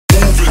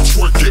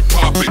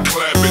pop it,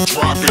 clap it,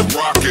 drop it,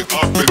 rock it,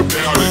 up and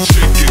down and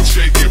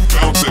shake it,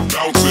 bounce it,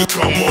 bounce it.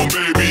 Come on,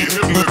 baby,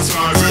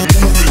 hypnotize it,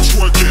 move it,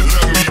 twerk it,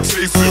 let me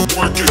taste it,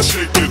 work it,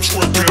 shake it,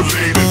 twerk it,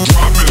 lay it,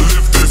 drop it,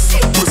 lift it,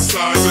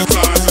 supersize it,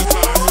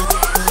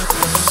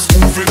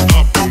 move it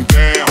up and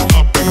down,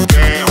 up and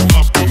down,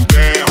 up and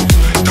down.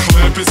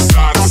 Clap it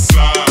side to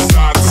side,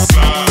 side to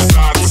side,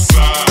 side to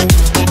side.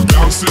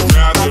 Bounce it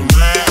round and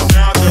round,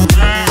 round and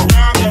round,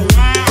 round and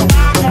round.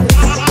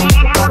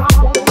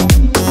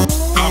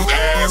 I'm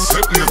ass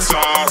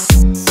hypnotized.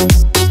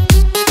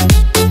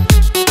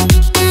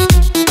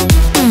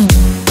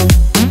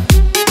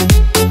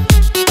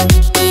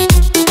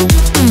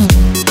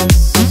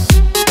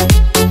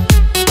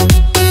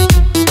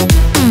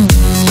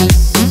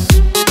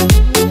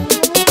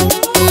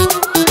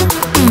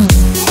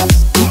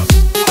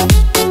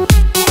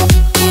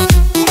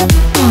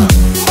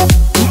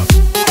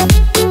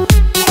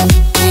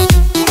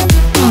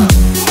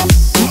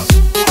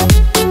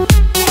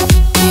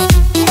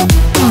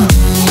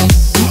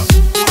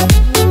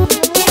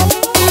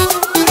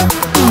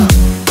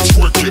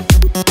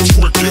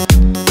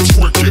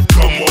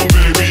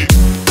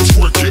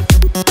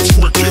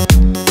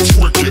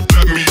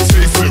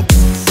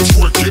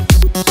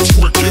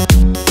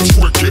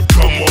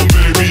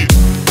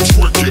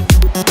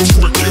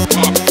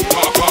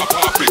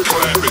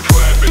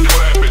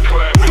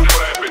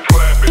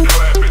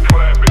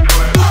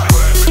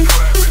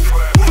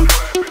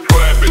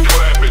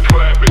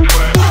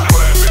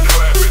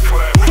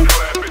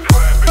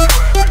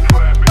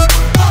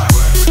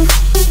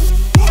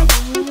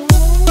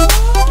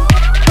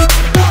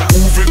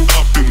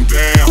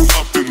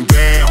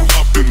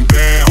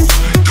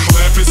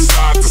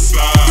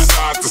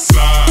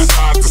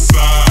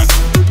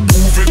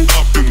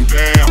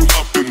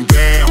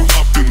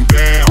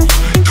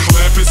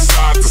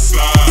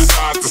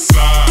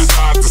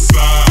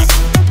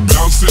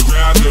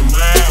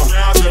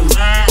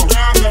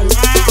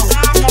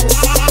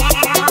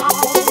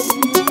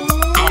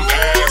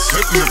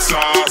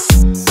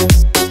 Hypnotized.